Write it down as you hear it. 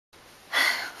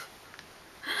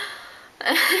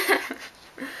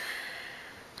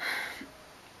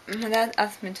My dad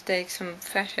asked me to take some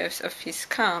photos of his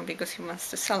car because he wants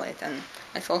to sell it, and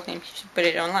I told him he should put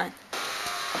it online.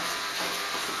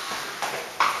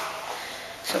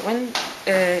 So went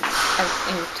out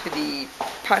into the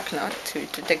parking lot to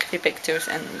take a few pictures,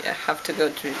 and you have to go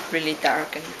to really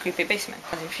dark and creepy basement.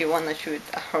 And if you want to shoot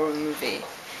a horror movie,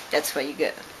 that's where you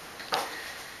go.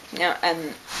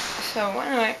 And so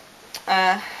anyway,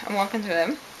 I'm walking to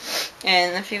them,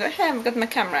 and I figure, hey, I've got my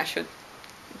camera, I should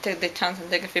take the chance and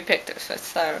take a few pictures. So I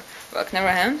start walking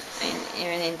around, and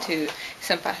even into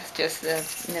some passages that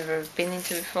I've never been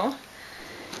into before.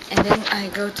 And then I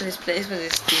go to this place where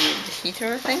there's the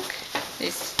heater, I think.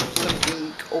 This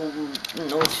big old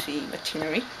noisy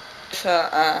machinery. So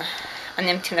an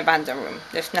empty and abandoned room.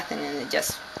 There's nothing in it,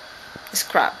 just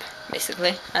scrap,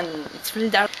 basically. And it's really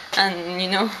dark.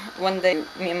 And one day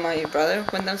me and my brother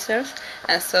went downstairs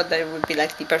and thought that it would be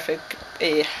like the perfect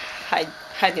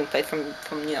hiding place from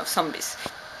zombies.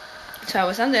 So I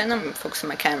was down there and I'm focusing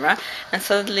my camera, and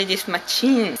suddenly this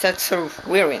machine starts sort of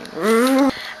whirring,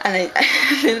 and I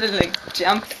literally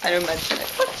jumped out of my chair, like,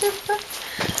 what the fuck?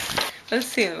 But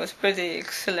still, it was pretty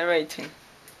exhilarating.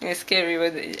 It was scary,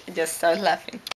 but I just started laughing.